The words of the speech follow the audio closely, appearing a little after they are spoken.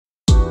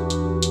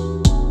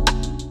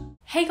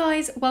Hey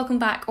guys, welcome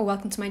back or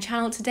welcome to my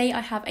channel. Today I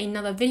have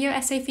another video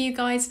essay for you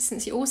guys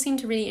since you all seem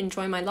to really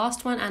enjoy my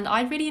last one and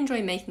I really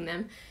enjoy making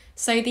them.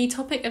 So the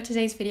topic of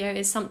today's video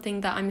is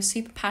something that I'm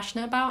super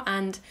passionate about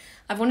and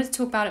I've wanted to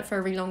talk about it for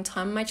a really long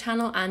time on my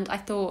channel, and I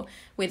thought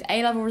with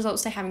A-level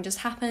results day having just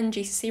happened,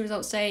 GCSE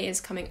results day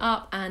is coming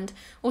up, and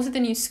also the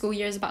new school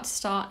year is about to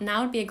start,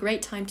 now would be a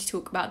great time to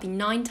talk about the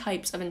 9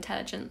 types of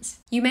intelligence.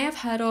 You may have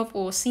heard of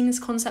or seen this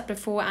concept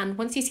before, and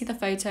once you see the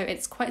photo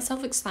it's quite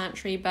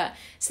self-explanatory, but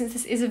since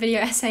this is a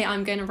video essay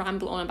I'm going to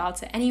ramble on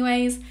about it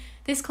anyways.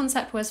 This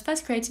concept was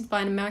first created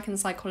by an American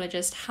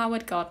psychologist,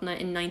 Howard Gardner,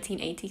 in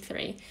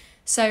 1983.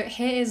 So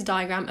here is a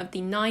diagram of the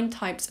 9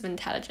 types of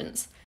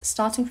intelligence.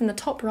 Starting from the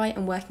top right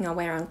and working our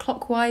way around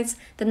clockwise,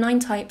 the 9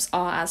 types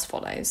are as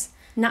follows: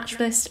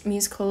 naturalist,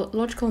 musical,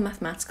 logical,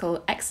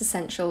 mathematical,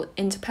 existential,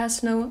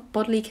 interpersonal,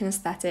 bodily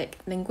kinesthetic,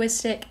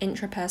 linguistic,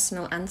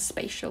 intrapersonal, and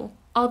spatial.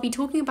 I'll be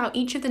talking about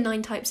each of the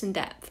 9 types in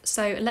depth,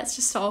 so let's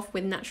just start off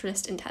with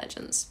naturalist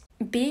intelligence.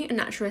 Being a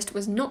naturalist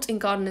was not in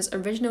Gardner's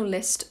original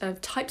list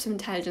of types of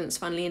intelligence,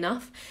 funnily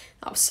enough.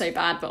 That was so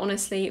bad, but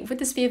honestly, would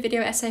this be a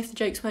video essay if the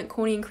jokes weren't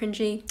corny and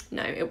cringy?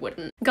 No, it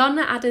wouldn't.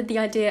 Gardner added the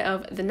idea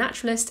of the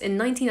naturalist in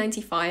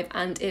 1995,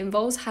 and it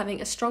involves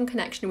having a strong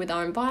connection with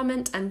our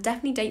environment and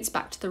definitely dates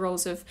back to the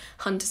roles of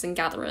hunters and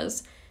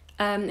gatherers.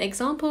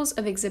 Examples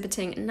of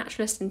exhibiting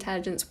naturalist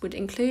intelligence would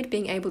include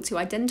being able to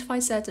identify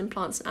certain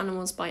plants and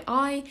animals by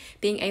eye,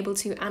 being able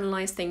to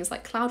analyse things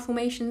like cloud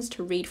formations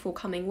to read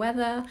forecoming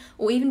weather,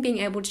 or even being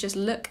able to just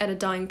look at a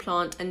dying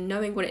plant and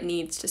knowing what it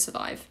needs to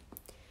survive.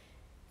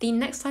 The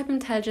next type of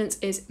intelligence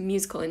is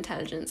musical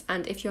intelligence,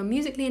 and if you're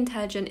musically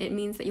intelligent, it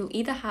means that you'll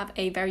either have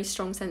a very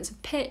strong sense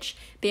of pitch,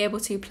 be able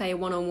to play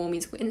one or more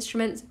musical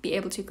instruments, be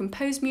able to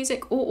compose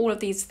music, or all of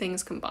these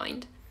things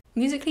combined.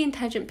 Musically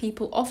intelligent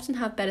people often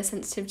have better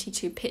sensitivity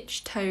to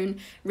pitch, tone,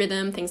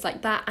 rhythm, things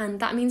like that,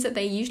 and that means that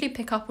they usually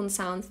pick up on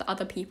sounds that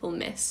other people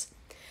miss.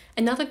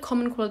 Another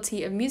common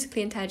quality of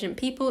musically intelligent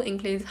people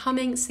includes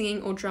humming,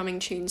 singing, or drumming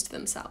tunes to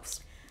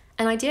themselves.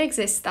 An idea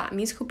exists that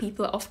musical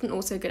people are often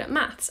also good at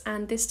maths,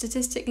 and this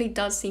statistically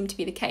does seem to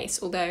be the case,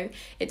 although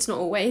it's not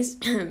always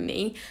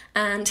me,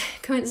 and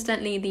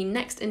coincidentally the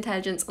next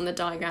intelligence on the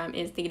diagram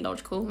is the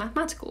logical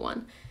mathematical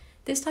one.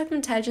 This type of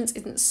intelligence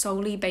isn't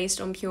solely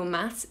based on pure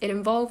maths, it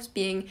involves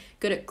being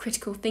good at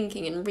critical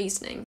thinking and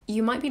reasoning.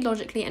 You might be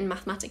logically and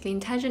mathematically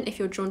intelligent if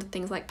you're drawn to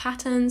things like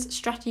patterns,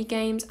 strategy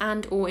games,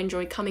 and/or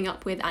enjoy coming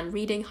up with and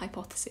reading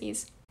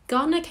hypotheses.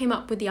 Gardner came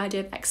up with the idea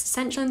of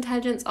existential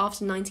intelligence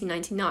after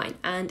 1999,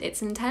 and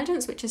it's an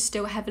intelligence which is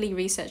still heavily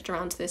researched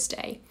around to this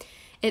day.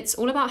 It's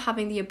all about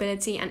having the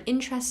ability and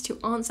interest to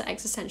answer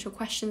existential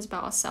questions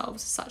about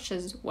ourselves, such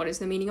as what is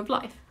the meaning of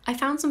life? I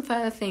found some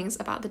further things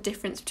about the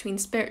difference between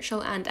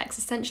spiritual and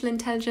existential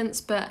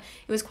intelligence, but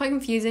it was quite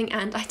confusing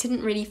and I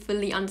didn't really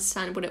fully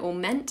understand what it all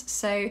meant,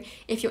 so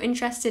if you're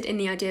interested in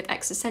the idea of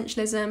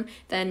existentialism,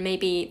 then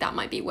maybe that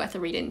might be worth a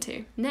read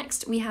into.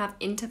 Next, we have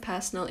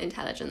interpersonal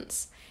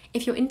intelligence.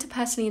 If you're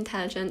interpersonally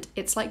intelligent,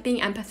 it's like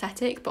being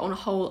empathetic but on a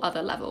whole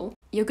other level.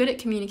 You're good at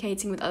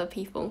communicating with other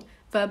people,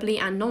 verbally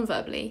and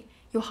non-verbally.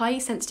 You're highly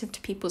sensitive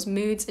to people's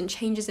moods and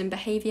changes in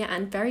behaviour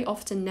and very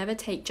often never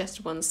take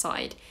just one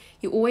side.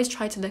 You always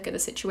try to look at the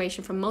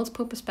situation from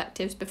multiple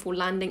perspectives before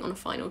landing on a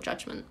final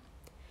judgment.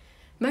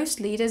 Most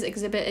leaders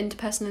exhibit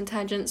interpersonal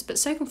intelligence, but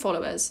so can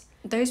followers.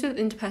 Those with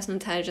interpersonal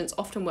intelligence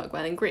often work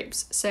well in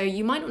groups, so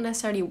you might not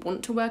necessarily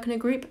want to work in a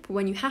group, but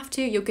when you have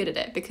to, you're good at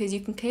it because you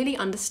can clearly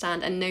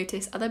understand and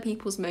notice other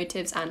people's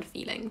motives and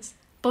feelings.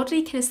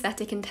 Bodily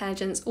kinesthetic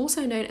intelligence,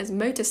 also known as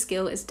motor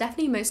skill, is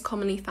definitely most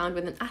commonly found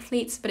within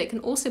athletes, but it can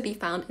also be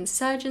found in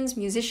surgeons,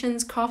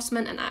 musicians,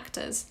 craftsmen, and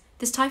actors.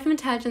 This type of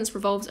intelligence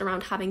revolves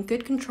around having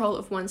good control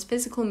of one's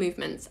physical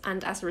movements,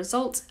 and as a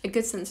result, a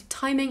good sense of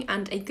timing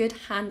and a good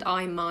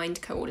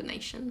hand-eye-mind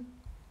coordination.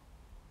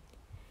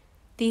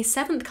 The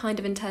 7th kind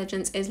of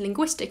intelligence is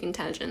linguistic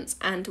intelligence,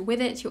 and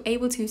with it, you're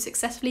able to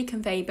successfully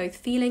convey both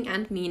feeling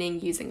and meaning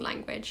using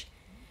language.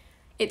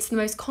 It's the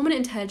most common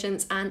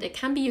intelligence and it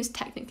can be used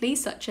technically,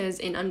 such as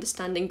in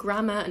understanding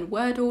grammar and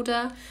word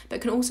order, but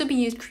can also be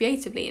used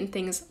creatively in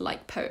things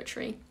like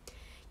poetry.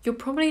 You're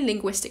probably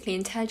linguistically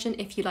intelligent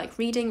if you like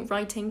reading,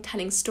 writing,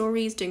 telling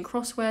stories, doing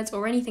crosswords,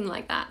 or anything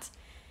like that.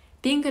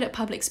 Being good at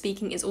public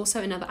speaking is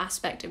also another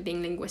aspect of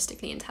being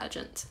linguistically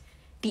intelligent.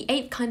 The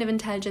 8th kind of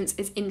intelligence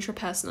is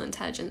intrapersonal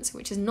intelligence,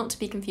 which is not to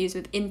be confused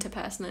with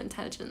interpersonal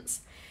intelligence.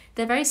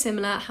 They're very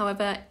similar,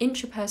 however,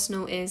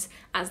 intrapersonal is,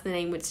 as the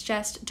name would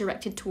suggest,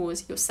 directed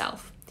towards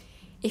yourself.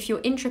 If you're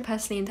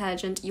intrapersonally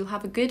intelligent, you'll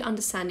have a good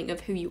understanding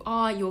of who you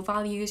are, your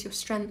values, your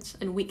strengths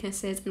and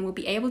weaknesses, and will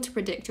be able to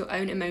predict your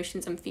own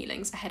emotions and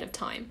feelings ahead of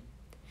time.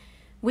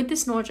 With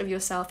this knowledge of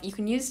yourself, you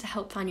can use it to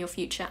help plan your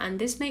future, and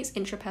this makes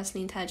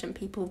intrapersonally intelligent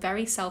people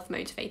very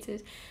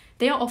self-motivated.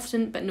 They are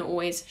often, but not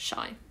always,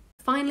 shy.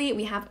 Finally,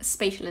 we have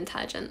spatial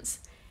intelligence.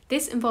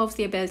 This involves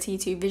the ability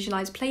to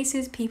visualize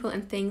places, people,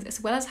 and things,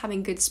 as well as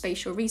having good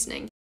spatial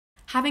reasoning.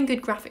 Having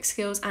good graphic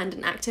skills and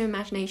an active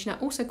imagination are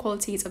also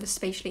qualities of a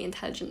spatially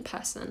intelligent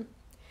person.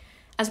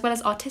 As well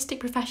as artistic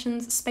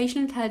professions,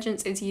 spatial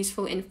intelligence is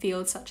useful in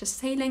fields such as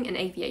sailing and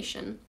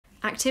aviation.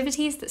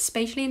 Activities that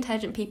spatially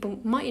intelligent people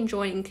might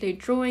enjoy include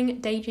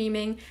drawing,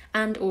 daydreaming,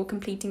 and/or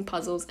completing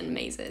puzzles and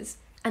mazes.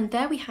 And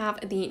there we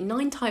have the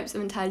 9 types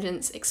of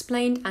intelligence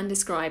explained and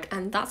described,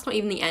 and that's not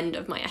even the end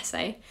of my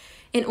essay.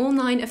 In all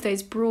 9 of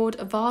those broad,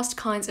 vast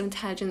kinds of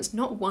intelligence,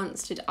 not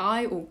once did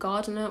I or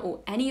Gardner or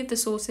any of the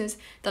sources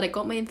that I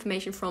got my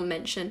information from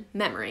mention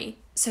memory.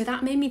 So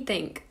that made me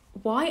think,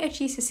 why are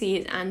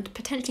GCSEs and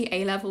potentially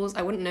A-levels,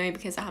 I wouldn't know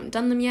because I haven't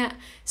done them yet,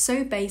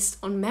 so based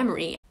on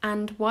memory?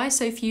 And why are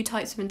so few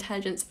types of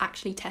intelligence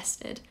actually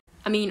tested?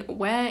 I mean,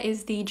 where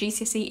is the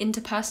GCSE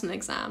interpersonal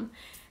exam?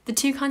 The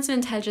 2 kinds of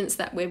intelligence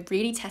that we're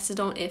really tested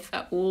on, if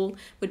at all,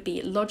 would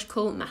be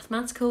logical,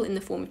 mathematical in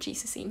the form of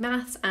GCSE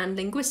maths, and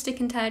linguistic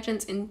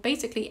intelligence in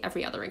basically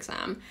every other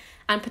exam,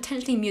 and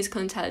potentially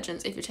musical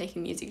intelligence if you're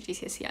taking music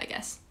GCSE, I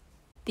guess.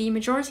 The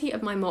majority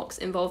of my mocks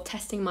involve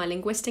testing my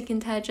linguistic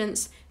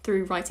intelligence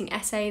through writing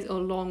essays or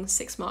long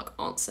 6-mark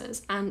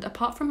answers, and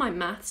apart from my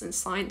maths and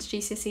science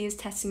GCSEs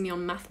testing me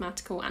on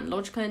mathematical and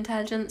logical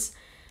intelligence,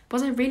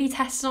 was I really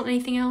tested on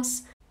anything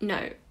else?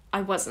 No,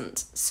 I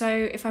wasn't. So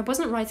if I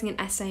wasn't writing an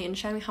essay and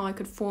showing how I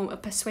could form a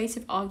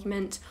persuasive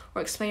argument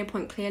or explain a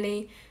point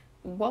clearly,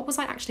 what was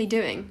I actually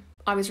doing?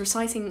 I was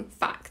reciting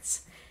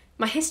facts.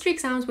 My history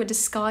exams were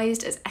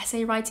disguised as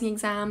essay writing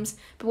exams,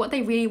 but what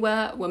they really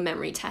were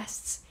memory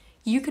tests.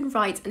 You can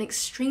write an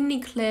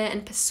extremely clear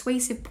and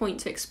persuasive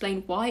point to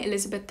explain why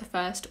Elizabeth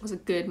I was a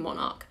good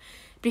monarch.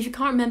 But if you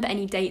can't remember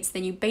any dates,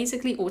 then you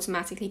basically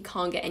automatically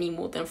can't get any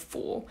more than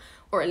 4,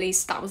 or at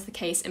least that was the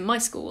case in my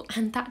school,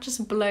 and that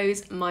just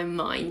blows my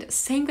mind.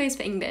 Same goes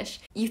for English.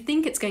 You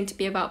think it's going to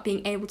be about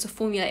being able to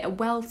formulate a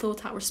well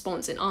thought out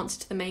response in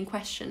answer to the main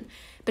question,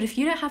 but if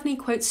you don't have any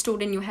quotes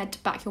stored in your head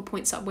to back your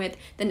points up with,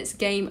 then it's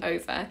game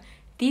over.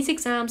 These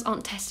exams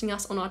aren't testing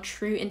us on our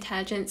true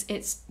intelligence,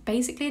 it's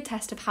basically a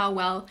test of how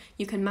well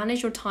you can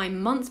manage your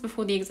time months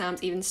before the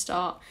exams even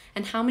start,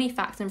 and how many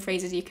facts and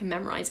phrases you can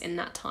memorise in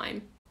that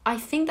time. I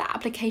think that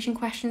application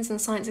questions and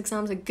science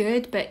exams are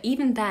good, but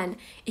even then,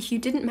 if you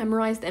didn't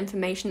memorise the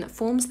information that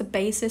forms the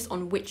basis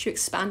on which you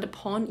expand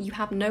upon, you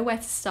have nowhere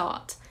to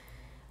start.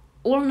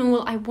 All in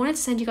all, I wanted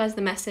to send you guys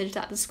the message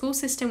that the school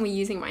system we're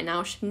using right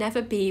now should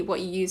never be what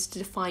you use to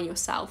define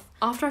yourself.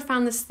 After I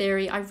found this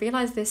theory, I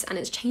realised this and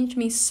it's changed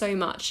me so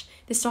much.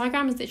 This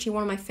diagram is literally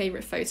one of my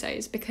favourite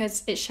photos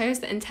because it shows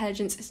that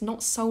intelligence is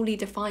not solely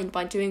defined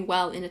by doing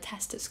well in a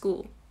test at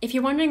school. If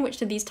you're wondering which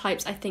of these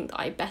types I think that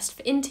I best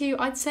fit into,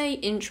 I'd say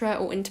intra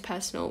or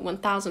interpersonal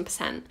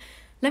 1000%.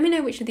 Let me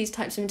know which of these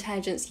types of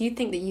intelligence you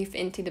think that you fit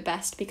into the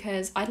best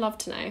because I'd love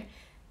to know.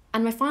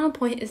 And my final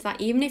point is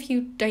that even if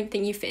you don't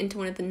think you fit into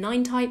one of the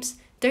 9 types,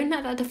 don't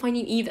let that define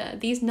you either.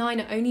 These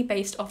 9 are only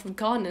based off of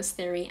Gardner's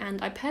theory,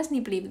 and I personally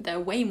believe that there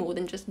are way more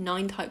than just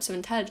 9 types of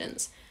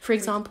intelligence. For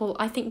example,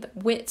 I think that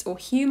wit or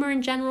humour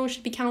in general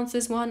should be counted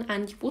as one,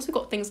 and you've also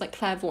got things like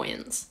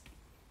clairvoyance.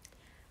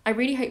 I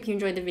really hope you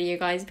enjoyed the video,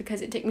 guys,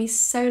 because it took me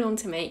so long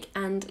to make,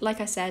 and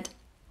like I said,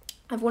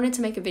 I've wanted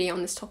to make a video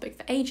on this topic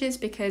for ages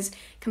because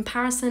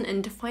comparison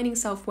and defining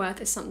self-worth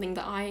is something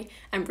that I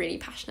am really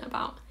passionate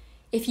about.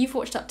 If you've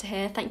watched up to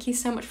here, thank you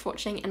so much for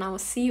watching, and I will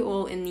see you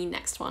all in the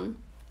next one.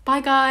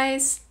 Bye,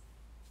 guys!